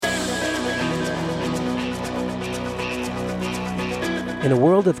In a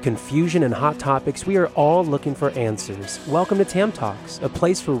world of confusion and hot topics, we are all looking for answers. Welcome to Tam Talks, a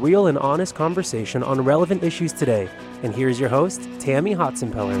place for real and honest conversation on relevant issues today. And here's your host, Tammy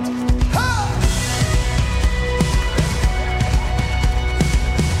Hotzenpeller.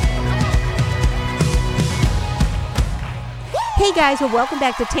 Hey guys, well, welcome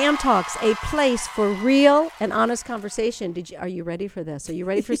back to Tam Talks, a place for real and honest conversation. Are you ready for this? Are you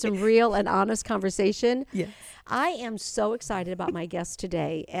ready for some real and honest conversation? Yes. I am so excited about my guest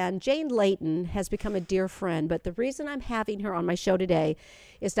today, and Jane Layton has become a dear friend, but the reason I'm having her on my show today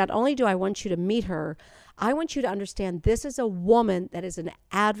is not only do I want you to meet her, I want you to understand this is a woman that is an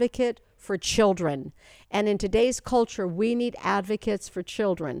advocate for children. And in today's culture, we need advocates for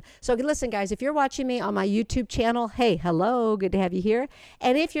children. So listen, guys, if you're watching me on my YouTube channel, hey, hello, good to have you here.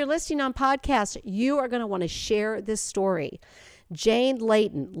 And if you're listening on podcast, you are going to want to share this story. Jane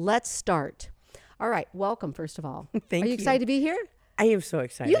Layton, let's start. All right, welcome, first of all. Thank you. Are you excited to be here? I am so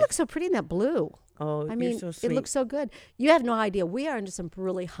excited. You look so pretty in that blue. Oh, I mean, you're so sweet. It looks so good. You have no idea. We are into some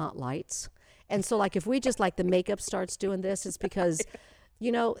really hot lights. And so, like, if we just, like, the makeup starts doing this, it's because,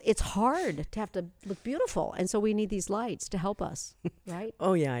 you know, it's hard to have to look beautiful. And so we need these lights to help us, right?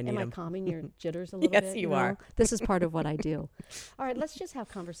 Oh, yeah, I need them. Am I calming your jitters a little Yes, bit? you are. This is part of what I do. All right, let's just have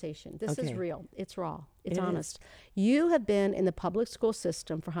conversation. This is Okay. real. It's raw. It's It honest. You have been in the public school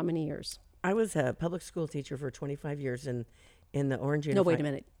system for how many years? I was a public school teacher for 25 years in the Orange No, Unified. wait a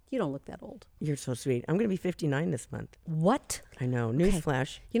minute. You don't look that old. You're so sweet. I'm going to be 59 this month. What? I know.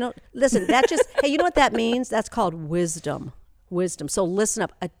 Newsflash. You know, listen, that just, hey, you know what that means? That's called wisdom. Wisdom. So listen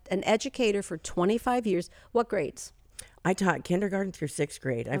up. An educator for 25 years. What grades? I taught kindergarten through 6th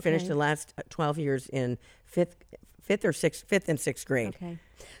grade. I finished the last 12 years in fifth and sixth grade. Okay.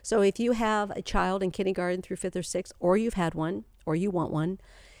 So if you have a child in kindergarten through 5th or 6th, or you've had one, or you want one,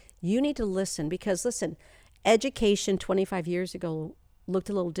 you need to listen because, listen, education 25 years ago looked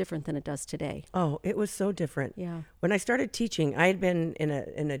a little different than it does today. Oh, it was so different. Yeah. When I started teaching, I had been in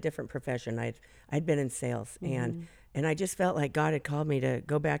a different profession. I'd been in sales, and I just felt like God had called me to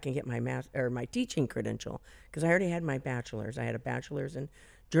go back and get my teaching credential because I already had my bachelor's. I had a bachelor's in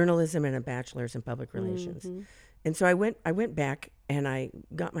journalism and a bachelor's in public relations. And so I went back and I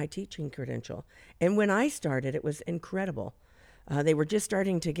got my teaching credential. And when I started, it was incredible. They were just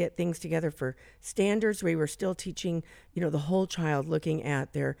starting to get things together for standards. We were still teaching, the whole child, looking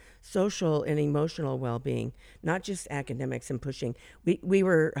at their social and emotional well-being, not just academics and pushing. We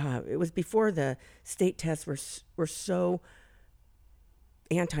were. It was before the state tests were so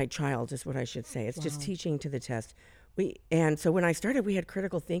anti-child, is what I should say. It's just teaching to the test. And so when I started, we had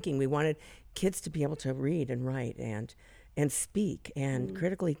critical thinking. We wanted kids to be able to read and write and speak and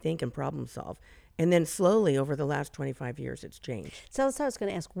critically think and problem solve. And then slowly over the last 25 years, it's changed. So that's what I was going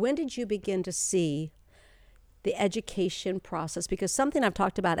to ask. When did you begin to see the education process? Because something I've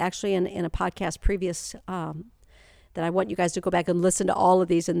talked about actually in a podcast previous that I want you guys to go back and listen to all of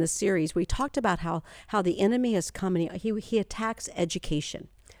these in this series. We talked about how the enemy has come and he attacks education.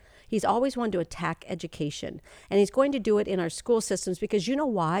 He's always wanted to attack education. And he's going to do it in our school systems because you know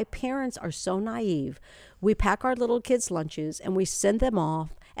why? Parents are so naive. We pack our little kids' lunches and we send them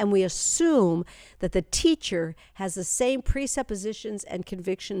off and we assume that the teacher has the same presuppositions and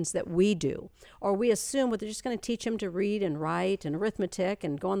convictions that we do. Or we assume they're just going to teach them to read and write and arithmetic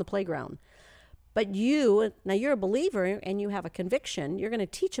and go on the playground. But now you're a believer and you have a conviction. You're going to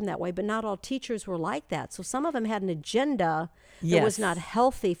teach them that way, but not all teachers were like that. So some of them had an agenda that was not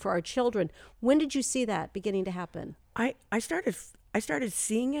healthy for our children. When did you see that beginning to happen? I started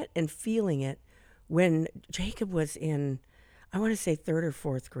seeing it and feeling it when Jacob was in, I want to say 3rd or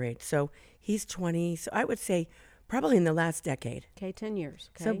 4th grade. So he's 20. So I would say probably in the last decade. Okay, 10 years.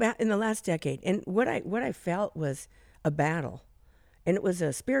 Okay. So in the last decade. And what I felt was a battle. And it was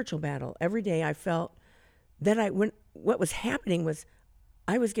a spiritual battle. Every day I felt that what was happening was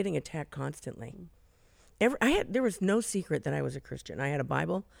I was getting attacked constantly. There was no secret that I was a Christian. I had a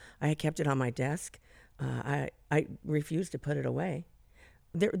Bible. I had kept it on my desk. I refused to put it away.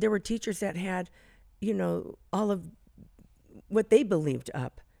 There were teachers that had, all of what they believed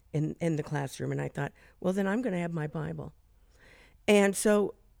up in the classroom. And I thought, well, then I'm going to have my Bible. And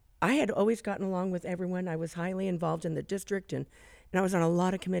so I had always gotten along with everyone. I was highly involved in the district and I was on a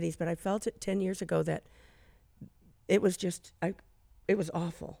lot of committees, but I felt it 10 years ago that it was it was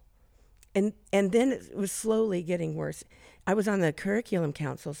awful. And then it was slowly getting worse. I was on the curriculum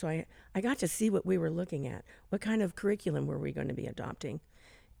council, so I got to see what we were looking at. What kind of curriculum were we going to be adopting?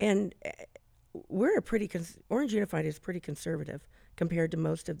 And Orange Unified is pretty conservative compared to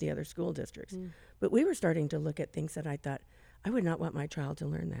most of the other school districts. But we were starting to look at things that I thought, I would not want my child to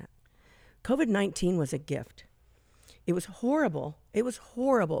learn that. COVID-19 was a gift. It was horrible. It was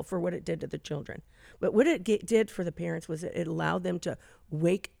horrible for what it did to the children. But what it did for the parents was it allowed them to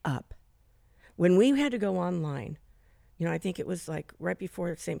wake up. When we had to go online, I think it was like right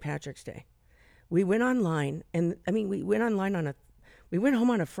before St. Patrick's Day, we went online, and we went online we went home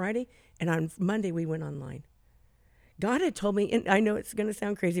on a Friday, and on Monday we went online. God had told me, and I know it's going to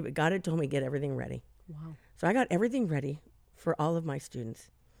sound crazy, but God had told me get everything ready. Wow. So I got everything ready for all of my students.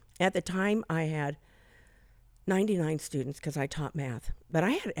 At the time, I had 99 students because I taught math, but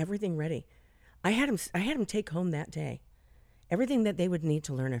I had everything ready. I had them take home that day everything that they would need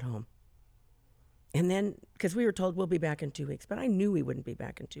to learn at home. And then, because we were told we'll be back in 2 weeks, but I knew we wouldn't be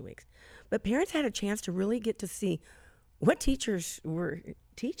back in 2 weeks. But parents had a chance to really get to see what teachers were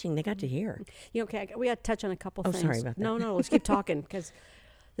teaching. They got to hear. Okay, we got to touch on a couple things. Sorry about that. No, let's keep talking because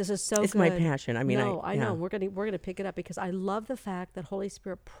this is so it's good. my passion. I know. We're gonna pick it up because I love the fact that Holy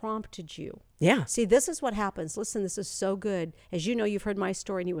Spirit prompted you. Yeah. See, this is what happens. Listen, this is so good. As you know, you've heard my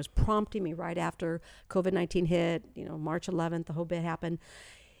story, and he was prompting me right after COVID-19 hit. March 11th, the whole bit happened.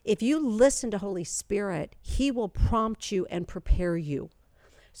 If you listen to Holy Spirit, he will prompt you and prepare you.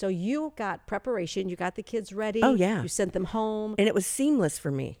 So you got preparation. You got the kids ready. Oh, yeah. You sent them home. And it was seamless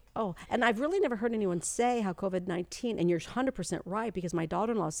for me. Oh, and I've really never heard anyone say how COVID-19, and you're 100% right, because my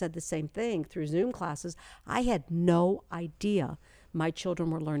daughter-in-law said the same thing through Zoom classes. I had no idea my children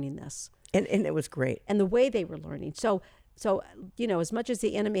were learning this. And it was great. And the way they were learning. So, as much as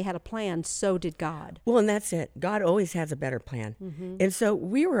the enemy had a plan, so did God. Well, and that's it. God always has a better plan. Mm-hmm. And so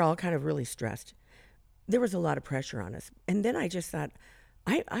we were all kind of really stressed. There was a lot of pressure on us. And then I just thought,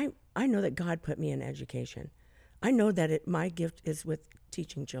 I know that God put me in education. I know that my gift is with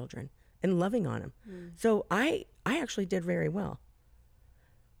teaching children and loving on them. So I actually did very well.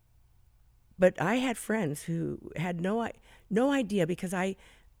 But I had friends who had no idea, because I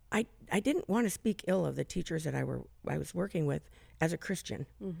didn't want to speak ill of the teachers that I was working with as a Christian.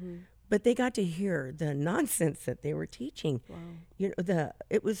 Mm-hmm. But they got to hear the nonsense that they were teaching. Wow.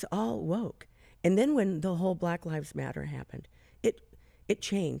 It was all woke. And then when the whole Black Lives Matter happened, it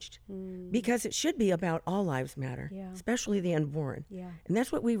changed, because it should be about all lives matter, especially the unborn. Yeah. And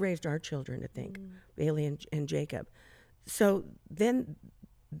that's what we raised our children to think, Bailey and Jacob. So then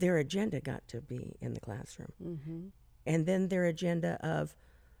their agenda got to be in the classroom. Mm-hmm. And then their agenda of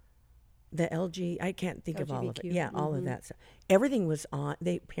the I can't think of all of it. Yeah, all of that stuff. Everything was on.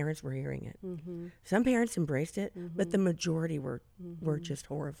 Parents were hearing it. Mm-hmm. Some parents embraced it, but the majority were just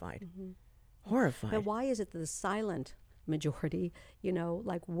horrified. Mm-hmm. Horrified. But why is it the silent majority,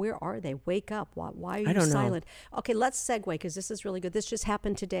 where are they? Wake up. Why are you silent? Okay, let's segue, because this is really good. This just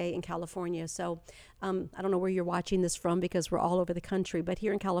happened today in California. So I don't know where you're watching this from, because we're all over the country. But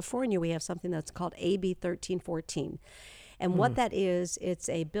here in California, we have something that's called AB 1314. And what that is, it's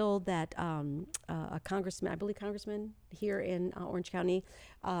a bill that a congressman here in Orange County,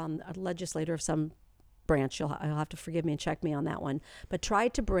 a legislator of some branch, you'll have to forgive me and check me on that one, but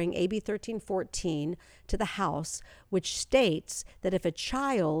tried to bring AB 1314 to the House, which states that if a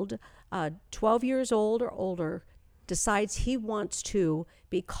child 12 years old or older decides he wants to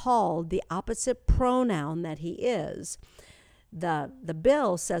be called the opposite pronoun that he is, the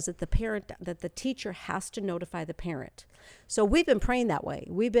bill says that the teacher has to notify the parent. So we've been praying that way.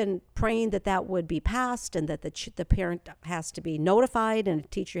 We've been praying that would be passed, and that the parent has to be notified, and the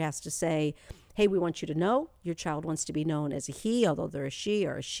teacher has to say, hey, we want you to know your child wants to be known as a he, although they're a she,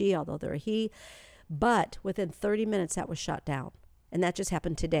 or a she, although they're a he. But within 30 minutes, that was shut down. And that just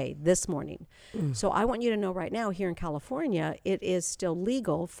happened today, this morning. So I want you to know right now, here in California, it is still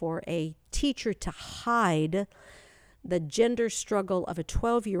legal for a teacher to hide the gender struggle of a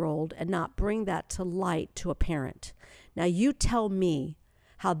 12-year-old and not bring that to light to a parent. Now, you tell me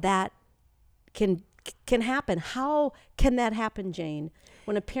how that can happen. How can that happen, Jane,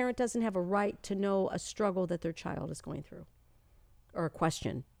 when a parent doesn't have a right to know a struggle that their child is going through, or a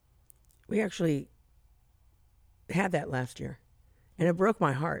question? We actually had that last year, and it broke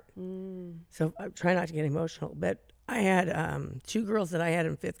my heart. So I try not to get emotional, but I had 2 girls that I had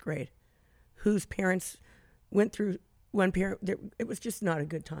in 5th grade whose parents went through one parent. It was just not a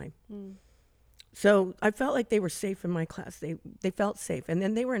good time. So I felt like they were safe in my class. They felt safe. And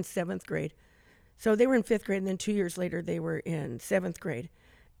then they were in 7th grade. So they were in 5th grade, and then 2 years later they were in 7th grade.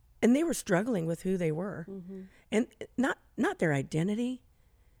 And they were struggling with who they were. And not their identity,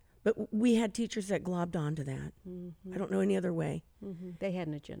 but we had teachers that globbed onto that. I don't know any other way. They had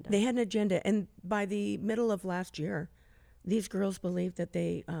an agenda. They had an agenda. And by the middle of last year, these girls believed that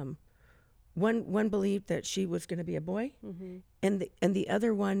they one believed that she was going to be a boy, and the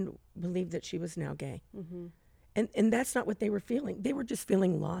other one believed that she was now gay. And that's not what they were feeling. They were just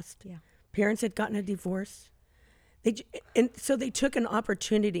feeling lost. Yeah. Parents had gotten a divorce. And so they took an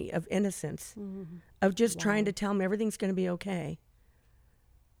opportunity of innocence, of just trying to tell them everything's going to be okay,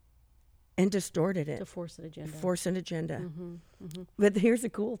 and distorted it. To force an agenda. Force an agenda. But here's the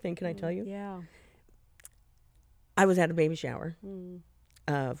cool thing. Can I tell you? Yeah. I was at a baby shower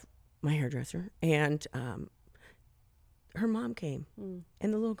of my hairdresser, and her mom came,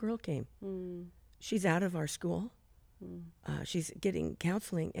 and the little girl came. She's out of our school. She's getting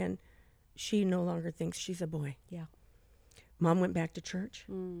counseling, and she no longer thinks she's a boy. Yeah. Mom went back to church,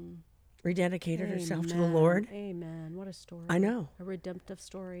 rededicated herself to the Amen. Lord. Amen. What a story. I know. A redemptive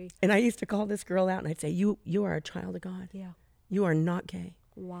story. And I used to call this girl out, and I'd say, you are a child of God. Yeah. You are not gay.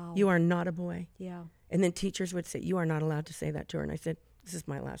 Wow. You are not a boy. Yeah. And then teachers would say, you are not allowed to say that to her. And I said, this is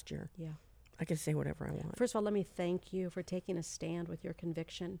my last year. Yeah. I can say whatever I want. First of all, let me thank you for taking a stand with your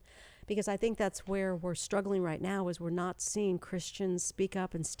conviction, because I think that's where we're struggling right now, is we're not seeing Christians speak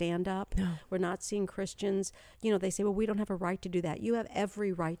up and stand up. No. We're not seeing Christians, they say, well, we don't have a right to do that. You have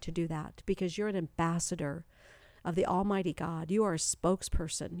every right to do that, because you're an ambassador of the Almighty God. You are a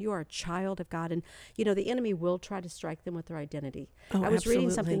spokesperson. You are a child of God. And, the enemy will try to strike them with their identity. Oh, I was reading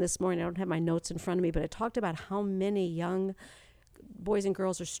absolutely. something this morning. I don't have my notes in front of me, but it talked about how many young boys and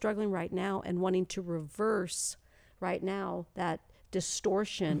girls are struggling right now and wanting to reverse right now that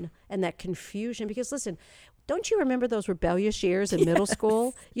distortion and that confusion. Because listen, don't you remember those rebellious years in middle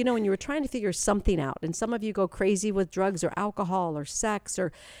school? When you were trying to figure something out, and some of you go crazy with drugs or alcohol or sex,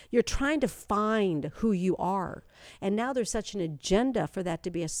 or you're trying to find who you are. And now there's such an agenda for that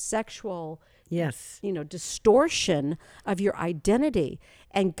to be a sexual distortion of your identity.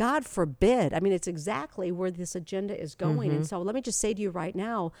 And God forbid, it's exactly where this agenda is going. And so let me just say to you right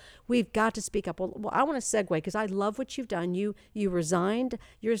now, we've got to speak up. Well, I want to segue, because I love what you've done. You resigned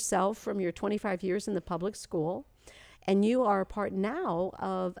yourself from your 25 years in the public school, and you are a part now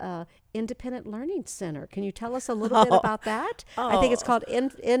of Independent Learning Center. Can you tell us a little bit about that? I think it's called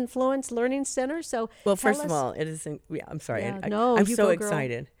Influence Learning Center. So, well, first of all, it is. I'm sorry. Yeah, I'm so go,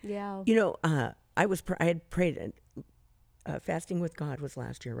 excited. Yeah. I had prayed. Fasting with God was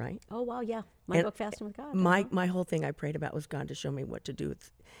last year, right? Oh wow, yeah. My book, Fasting with God. My whole thing I prayed about was God to show me what to do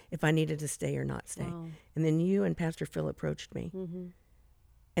if I needed to stay or not stay. Wow. And then you and Pastor Phil approached me,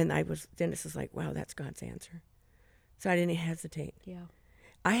 and Dennis was like, "Wow, that's God's answer." So I didn't hesitate. Yeah.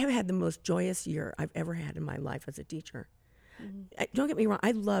 I have had the most joyous year I've ever had in my life as a teacher. Don't get me wrong;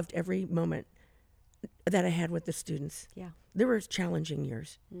 I loved every moment that I had with the students. Yeah. There were challenging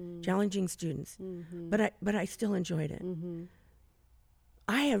years, challenging students, but I still enjoyed it.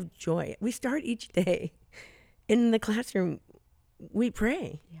 I have joy. We start each day in the classroom. We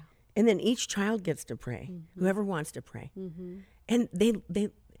pray, and then each child gets to pray. Whoever wants to pray, and they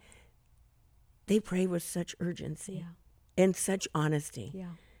pray with such urgency and such honesty.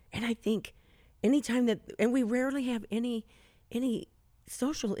 Yeah. And I think anytime and we rarely have any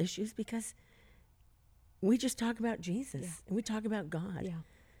social issues, because we just talk about Jesus and we talk about God. Yeah.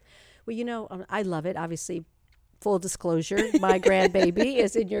 Well, I love it. Obviously, full disclosure, my grandbaby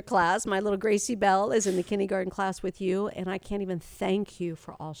is in your class. My little Gracie Bell is in the kindergarten class with you, and I can't even thank you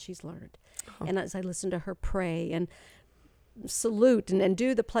for all she's learned. And as I listen to her pray and salute and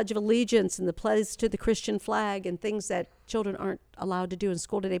do the Pledge of Allegiance and the pledge to the Christian flag and things that children aren't allowed to do in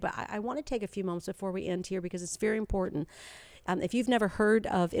school today. But I want to take a few moments before we end here, because it's very important. If you've never heard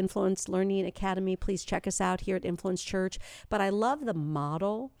of Influence Learning Academy, please check us out here at Influence Church. But I love the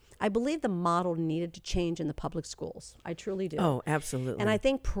model. I believe the model needed to change in the public schools. I truly do. Oh, absolutely. And I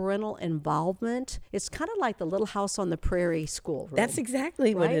think parental involvement is kind of like the Little House on the Prairie school room. That's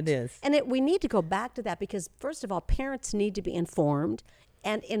exactly what it is. And we need to go back to that, because, first of all, parents need to be informed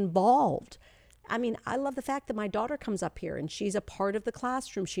and involved. I love the fact that my daughter comes up here and she's a part of the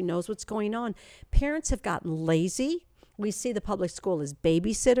classroom. She knows what's going on. Parents have gotten lazy. We see the public school as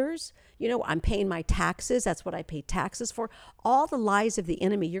babysitters. I'm paying my taxes. That's what I pay taxes for. All the lies of the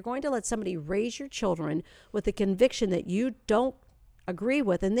enemy. You're going to let somebody raise your children with the conviction that you don't agree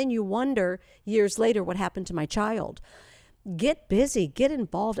with, and then you wonder years later what happened to my child. Get busy, get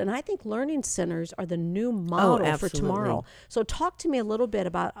involved. And I think learning centers are the new model for tomorrow. So talk to me a little bit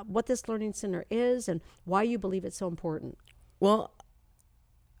about what this learning center is and why you believe it's so important. Well,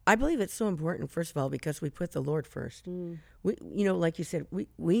 I believe it's so important, first of all, because we put the Lord first. We, like you said,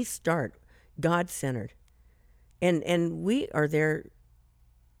 we start God-centered. And we are there.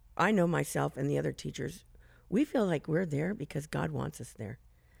 I know myself and the other teachers, we feel like we're there because God wants us there.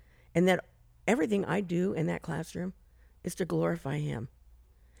 And that everything I do in that classroom is to glorify Him.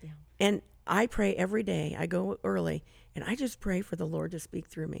 Yeah. And I pray every day. I go early, and I just pray for the Lord to speak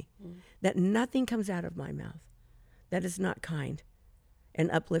through me, that nothing comes out of my mouth that is not kind. and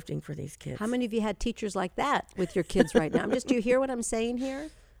uplifting for these kids. How many of you had teachers like that with your kids right now? Do you hear what I'm saying here?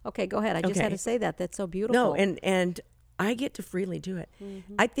 Okay, go ahead. I just had to say that. That's so beautiful. No, and I get to freely do it.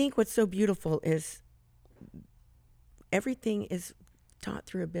 Mm-hmm. I think what's so beautiful is everything is taught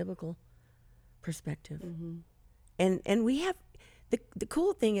through a biblical perspective. Mm-hmm. And we have, the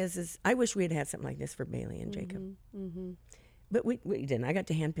cool thing is I wish we had something like this for Bailey and Jacob. Mm-hmm. But we didn't. I got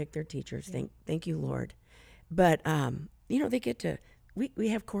to handpick their teachers. Yeah. Thank you, Lord. But, they get to, we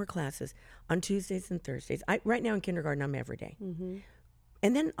have core classes on Tuesdays and Thursdays. Right now in kindergarten, I'm every day. Mm-hmm.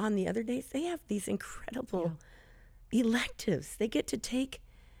 And then on the other days, they have these incredible electives. They get to take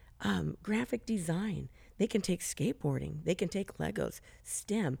graphic design. They can take skateboarding. They can take Legos,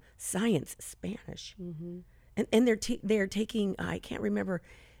 STEM, science, Spanish. Mm-hmm. And they're taking, I can't remember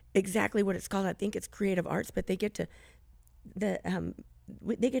exactly what it's called. I think it's creative arts, but they get to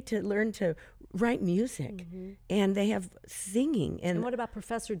learn to write music, and they have singing. And what about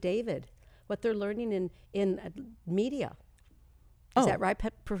Professor David? What they're learning in media? Is that right?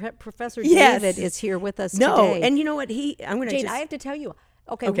 Professor David is here with us today. No, and you know what? Jane, I have to tell you.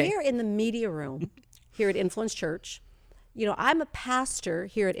 Okay, we're in the media room here at Influence Church. I'm a pastor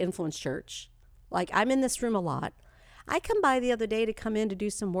here at Influence Church. Like, I'm in this room a lot. I come by the other day to come in to do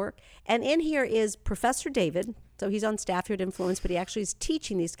some work, and in here is Professor David. So he's on staff here at Influence, but he actually is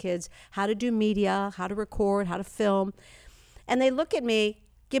teaching these kids how to do media, how to record, how to film. And they look at me,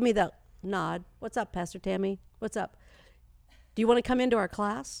 give me the nod. What's up, Pastor Tammy? What's up? Do you want to come into our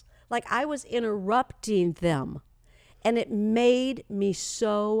class? Like, I was interrupting them, and it made me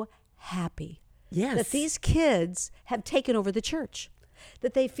so happy. Yes. That these kids have taken over the church.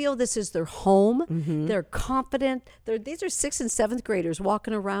 That they feel this is their home. Mm-hmm. They're confident. These are 6th and 7th graders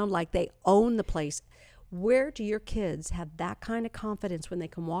walking around like they own the place. Where do your kids have that kind of confidence when they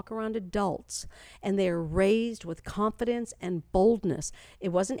can walk around adults and they are raised with confidence and boldness? It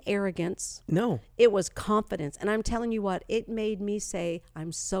wasn't arrogance. No. It was confidence. And I'm telling you what, it made me say,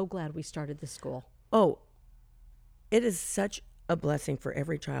 I'm so glad we started this school. Oh, it is such a blessing for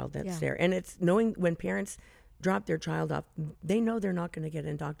every child that's there. And it's knowing when parents drop their child off, they know they're not going to get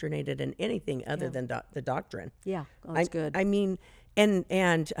indoctrinated in anything other than the doctrine. Yeah, that's good. I mean, and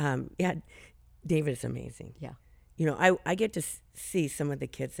David is amazing. Yeah. I get to see some of the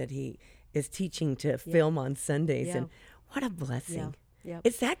kids that he is teaching to film on Sundays, and what a blessing. Yeah.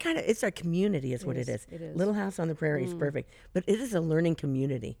 It's that kind of, it's our community is what it is. It is. Little House on the Prairie is perfect, but it is a learning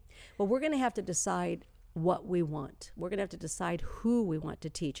community. Well, we're going to have to decide what we want. We're going to have to decide who we want to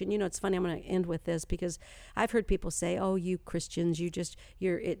teach. And it's funny, I'm going to end with this because I've heard people say, "Oh, you Christians,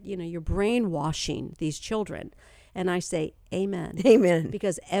 you're brainwashing these children." And I say, amen. Amen.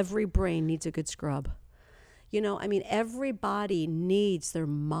 Because every brain needs a good scrub. Everybody needs their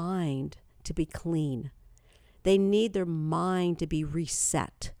mind to be clean. They need their mind to be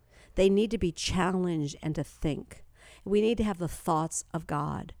reset. They need to be challenged and to think. We need to have the thoughts of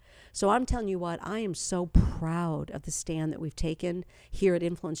God. So I'm telling you what, I am so proud of the stand that we've taken here at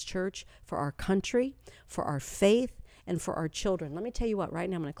Influence Church for our country, for our faith, and for our children. Let me tell you what, right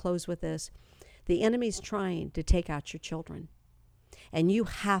now I'm going to close with this. The enemy's trying to take out your children. And you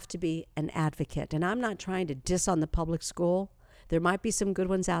have to be an advocate. And I'm not trying to diss on the public school. There might be some good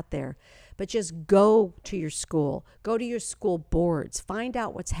ones out there. But just go to your school. Go to your school boards. Find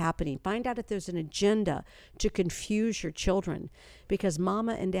out what's happening. Find out if there's an agenda to confuse your children. Because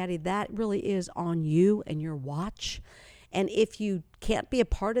Mama and Daddy, that really is on you and your watch. And if you can't be a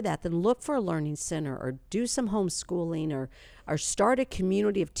part of that, then look for a learning center or do some homeschooling or start a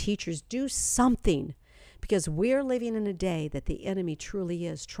community of teachers. Do something. Because we're living in a day that the enemy truly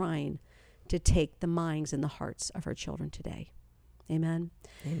is trying to take the minds and the hearts of our children today. Amen.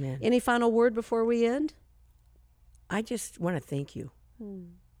 Amen. Any final word before we end? I just want to thank you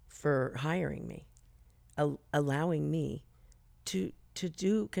for hiring me, allowing me to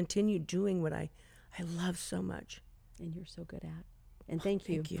continue doing what I love so much. And you're so good at. And thank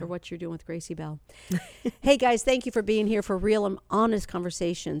you for what you're doing with Gracie Bell. Hey, guys, thank you for being here for real and honest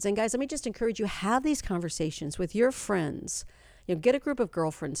conversations. And, guys, let me just encourage you, have these conversations with your friends. Get a group of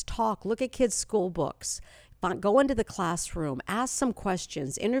girlfriends, talk, look at kids' school books, go into the classroom, ask some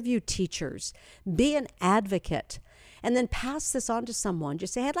questions, interview teachers, be an advocate, and then pass this on to someone.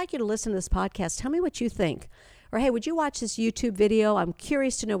 Just say, hey, I'd like you to listen to this podcast. Tell me what you think. Or, hey, would you watch this YouTube video? I'm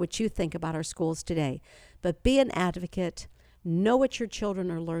curious to know what you think about our schools today. But be an advocate. Know what your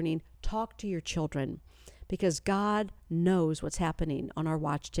children are learning. Talk to your children because God knows what's happening on our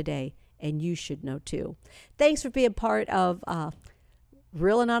watch today, and you should know too. Thanks for being part of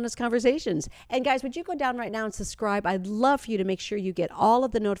real and honest conversations. And guys, would you go down right now and subscribe? I'd love for you to make sure you get all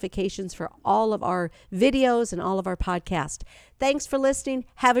of the notifications for all of our videos and all of our podcasts. Thanks for listening.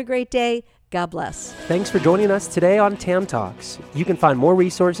 Have a great day. God bless. Thanks for joining us today on Tam Talks. You can find more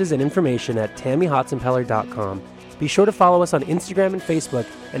resources and information at tammyhotzenpeller.com. Be sure to follow us on Instagram and Facebook,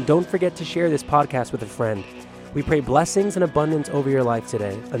 and don't forget to share this podcast with a friend. We pray blessings and abundance over your life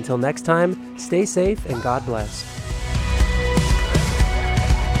today. Until next time, stay safe and God bless.